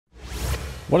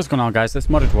What is going on, guys? It's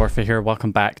Dwarfa here.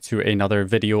 Welcome back to another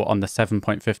video on the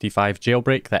 7.55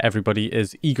 jailbreak that everybody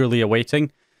is eagerly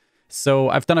awaiting. So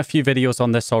I've done a few videos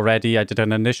on this already. I did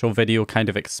an initial video kind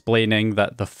of explaining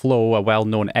that the Flow, a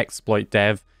well-known exploit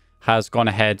dev, has gone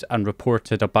ahead and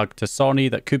reported a bug to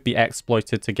Sony that could be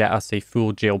exploited to get us a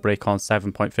full jailbreak on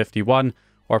 7.51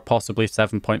 or possibly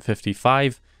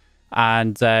 7.55.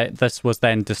 And this was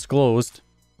then disclosed.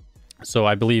 So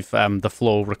I believe the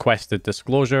Flow requested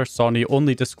disclosure. Sony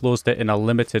only disclosed it in a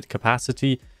limited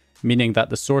capacity, meaning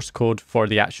that the source code for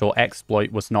the actual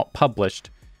exploit was not published,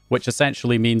 which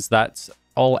essentially means that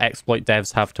all exploit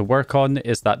devs have to work on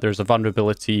is that there's a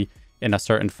vulnerability in a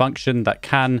certain function that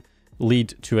can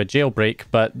lead to a jailbreak,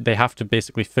 but they have to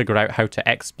basically figure out how to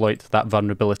exploit that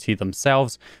vulnerability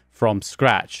themselves from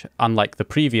scratch, unlike the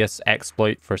previous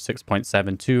exploit for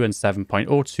 6.72 and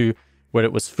 7.02, where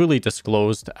it was fully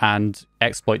disclosed and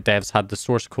exploit devs had the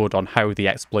source code on how the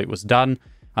exploit was done,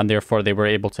 and therefore they were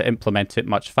able to implement it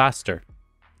much faster.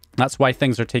 That's why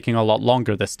things are taking a lot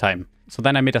longer this time. So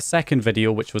then I made a second video,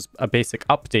 which was a basic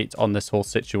update on this whole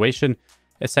situation,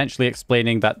 essentially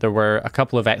explaining that there were a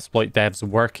couple of exploit devs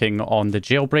working on the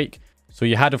jailbreak. So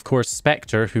you had, of course,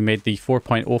 Spectre, who made the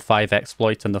 4.05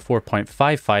 exploit and the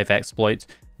 4.55 exploit,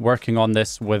 working on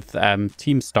this with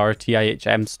Teamstar,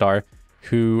 TIHM-Star,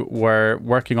 who were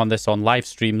working on this on live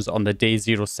streams on the Day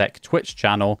Zero Sec Twitch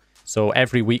channel. So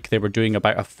every week they were doing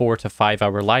about a 4 to 5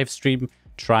 hour live stream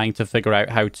trying to figure out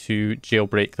how to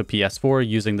jailbreak the PS4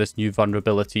 using this new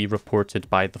vulnerability reported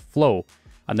by the Flow.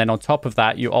 And then on top of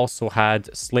that, you also had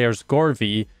Slayer's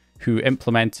Gorvy, who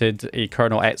implemented a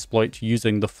kernel exploit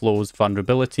using the Flow's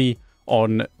vulnerability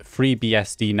on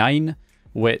FreeBSD 9,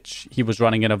 which he was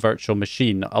running in a virtual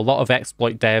machine. A lot of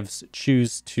exploit devs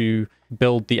choose to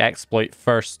build the exploit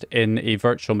first in a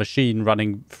virtual machine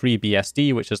running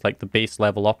FreeBSD, which is like the base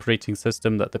level operating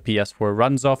system that the PS4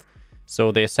 runs off. So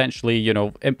they essentially,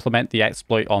 implement the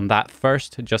exploit on that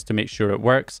first just to make sure it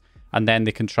works. And then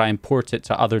they can try and port it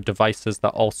to other devices that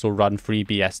also run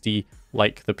FreeBSD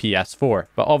like the PS4.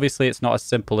 But obviously it's not as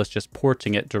simple as just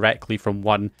porting it directly from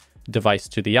one device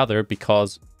to the other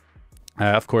because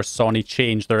of course, Sony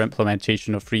changed their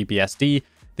implementation of FreeBSD.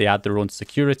 They add their own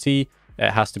security.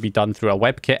 It has to be done through a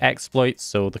WebKit exploit,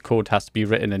 so the code has to be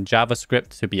written in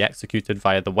JavaScript to be executed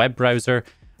via the web browser,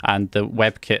 and the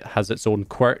WebKit has its own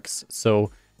quirks,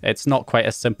 so it's not quite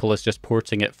as simple as just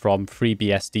porting it from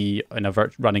FreeBSD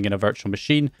running in a virtual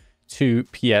machine to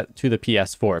the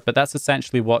PS4. But that's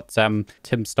essentially what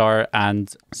Teamstar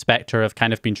and Spectre have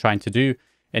kind of been trying to do.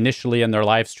 Initially in their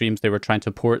live streams, they were trying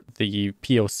to port the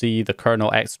POC, the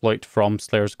kernel exploit from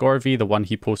Slayer's Gorvy, the one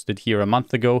he posted here a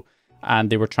month ago, and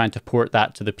they were trying to port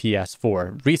that to the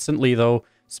PS4. Recently, though,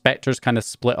 Spectre's kind of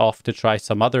split off to try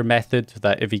some other method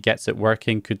that, if he gets it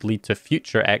working, could lead to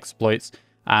future exploits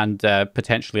and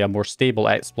potentially a more stable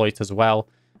exploit as well,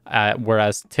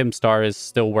 whereas Teamstar is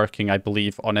still working, I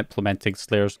believe, on implementing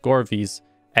Slayer's Gorvy's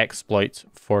exploit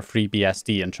for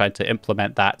FreeBSD and trying to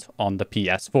implement that on the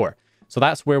PS4. So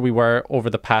that's where we were over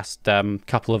the past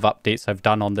couple of updates I've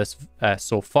done on this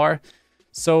so far.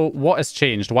 So what has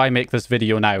changed? Why make this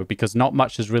video now? Because not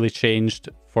much has really changed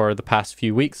for the past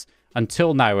few weeks.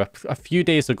 Until now, a few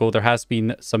days ago, there has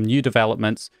been some new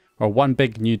developments, or one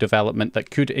big new development that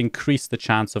could increase the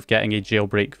chance of getting a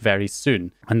jailbreak very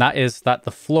soon. And that is that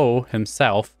the Flow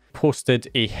himself posted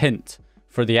a hint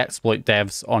for the exploit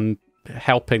devs on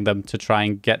helping them to try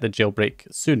and get the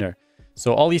jailbreak sooner.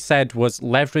 So all he said was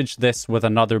leverage this with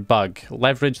another bug,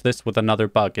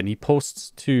 and he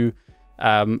posts to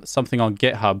something on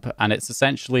GitHub, and it's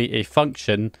essentially a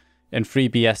function in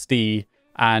FreeBSD,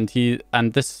 and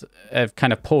this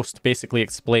kind of post basically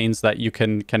explains that you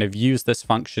can kind of use this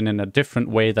function in a different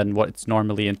way than what it's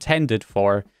normally intended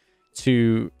for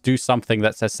to do something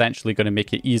that's essentially going to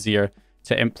make it easier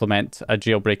to implement a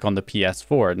jailbreak on the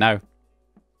PS4. Now,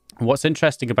 what's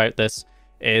interesting about this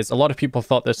is a lot of people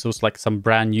thought this was like some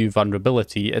brand new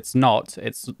vulnerability. It's not.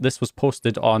 This was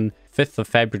posted on 5th of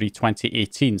February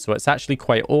 2018, so it's actually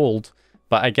quite old,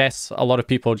 but I guess a lot of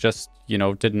people just,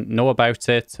 didn't know about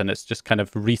it, and it's just kind of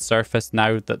resurfaced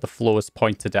now that the Flow has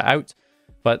pointed it out.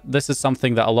 But this is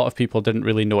something that a lot of people didn't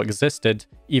really know existed,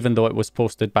 even though it was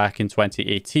posted back in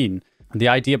 2018. And the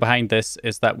idea behind this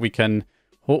is that we can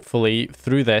hopefully,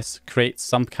 through this, create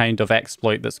some kind of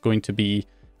exploit that's going to be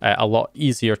a lot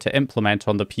easier to implement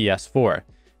on the PS4.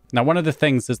 Now, one of the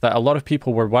things is that a lot of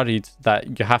people were worried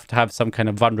that you have to have some kind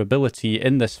of vulnerability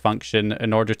in this function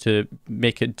in order to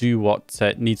make it do what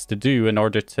it needs to do in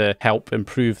order to help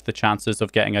improve the chances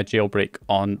of getting a jailbreak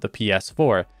on the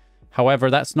PS4.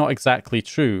 However, that's not exactly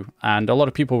true, and a lot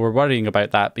of people were worrying about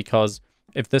that because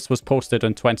if this was posted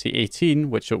in 2018,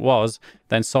 which it was,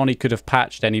 then Sony could have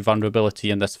patched any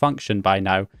vulnerability in this function by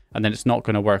now, and then it's not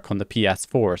going to work on the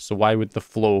PS4. So why would the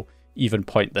flow even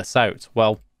point this out?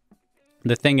 Well,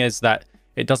 the thing is that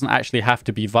it doesn't actually have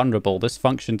to be vulnerable. This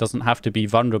function doesn't have to be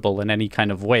vulnerable in any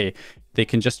kind of way. They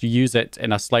can just use it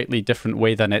in a slightly different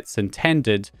way than it's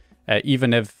intended.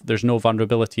 Even if there's no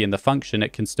vulnerability in the function,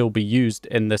 it can still be used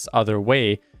in this other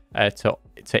way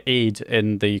to aid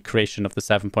in the creation of the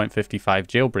 7.55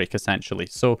 jailbreak, essentially.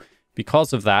 So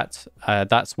because of that,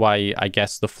 that's why I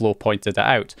guess the flow pointed it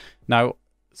out. Now,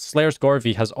 Slayer's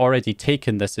Gorvy has already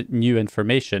taken this new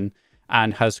information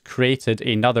and has created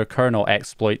another kernel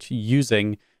exploit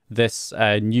using this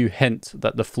new hint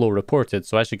that the flow reported.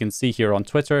 So as you can see here on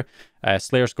Twitter,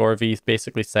 Slayer's Gorvy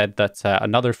basically said that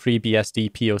another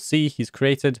FreeBSD POC he's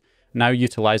created, now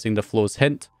utilizing the flow's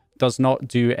hint, does not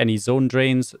do any zone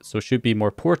drains, so should be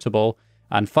more portable.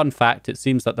 And fun fact, it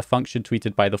seems that the function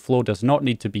tweeted by the flow does not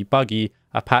need to be buggy.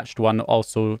 A patched one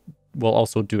will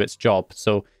also do its job.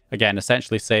 So again,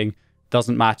 essentially saying,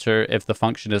 doesn't matter if the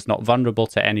function is not vulnerable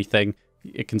to anything,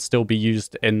 it can still be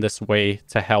used in this way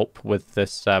to help with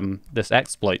this this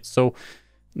exploit. So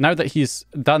now that he's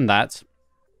done that,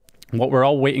 what we're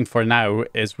all waiting for now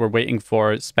is we're waiting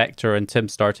for Spectre and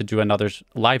Timstar to do another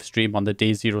live stream on the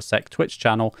Day Zero Sec Twitch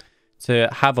channel to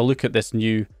have a look at this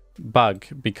new bug,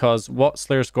 because what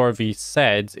Slayer's Gorvy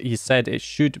said, he said it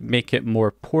should make it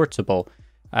more portable.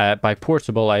 By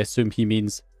portable, I assume he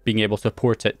means being able to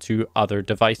port it to other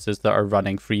devices that are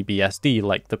running FreeBSD,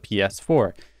 like the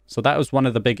PS4. So that was one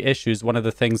of the big issues, one of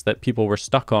the things that people were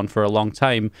stuck on for a long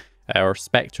time, or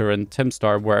Spectre and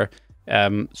Timstar were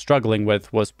struggling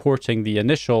with, was porting the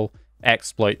initial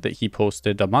exploit that he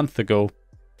posted a month ago,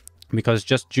 because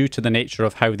just due to the nature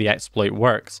of how the exploit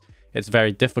works, it's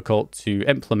very difficult to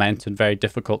implement and very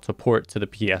difficult to port to the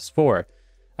PS4.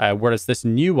 Whereas this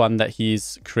new one that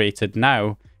he's created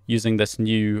now, using this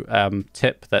new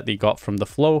tip that they got from the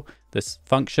flow, this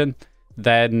function,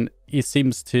 then he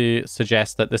seems to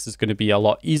suggest that this is going to be a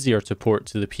lot easier to port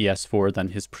to the PS4 than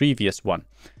his previous one.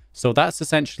 So that's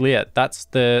essentially it. That's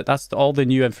all the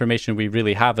new information we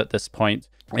really have at this point,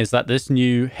 is that this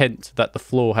new hint that the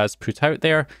flow has put out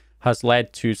there has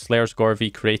led to Slayer's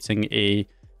Gorvy creating a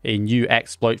new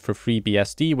exploit for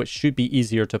FreeBSD, which should be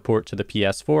easier to port to the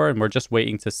PS4, and we're just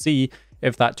waiting to see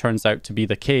if that turns out to be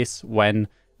the case when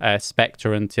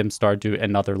Spectre and Timstar do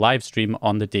another live stream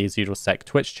on the Day Zero Sec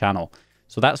Twitch channel.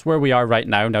 So that's where we are right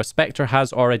now. Now, Spectre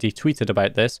has already tweeted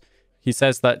about this. He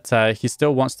says that he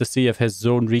still wants to see if his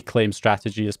zone reclaim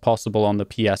strategy is possible on the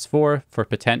PS4 for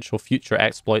potential future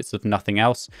exploits, if nothing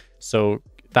else. So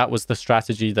that was the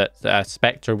strategy that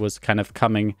Spectre was kind of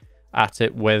coming at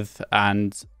it with,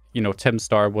 and you know,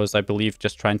 Timstar was, I believe,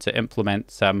 just trying to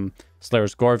implement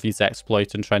Slayer's Gorvy's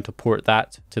exploit and trying to port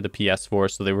that to the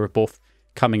PS4. So they were both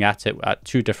coming at it at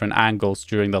two different angles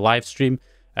during the live stream,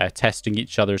 testing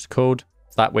each other's code.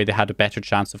 That way they had a better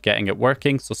chance of getting it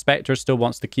working. So Spectre still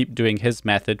wants to keep doing his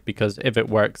method, because if it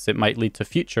works, it might lead to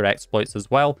future exploits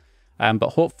as well.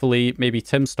 But hopefully maybe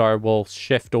Timstar will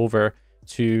shift over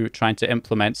to trying to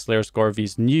implement Slayer's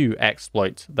Gorvy's new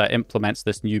exploit that implements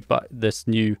this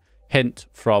new hint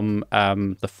from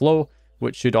the flow,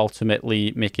 which should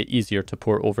ultimately make it easier to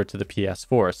port over to the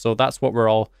PS4. So that's what we're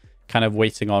all kind of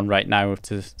waiting on right now,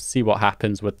 to see what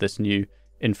happens with this new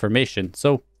information.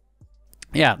 So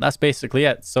yeah, that's basically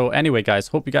it. So anyway, guys,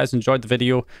 hope you guys enjoyed the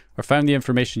video or found the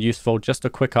information useful. Just a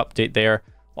quick update there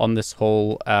on this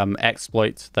whole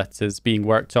exploit that is being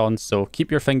worked on. So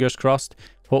keep your fingers crossed.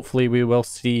 Hopefully we will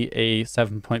see a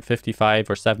 7.55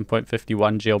 or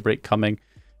 7.51 jailbreak coming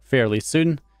fairly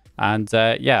soon. And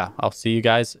yeah, I'll see you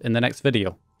guys in the next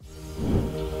video.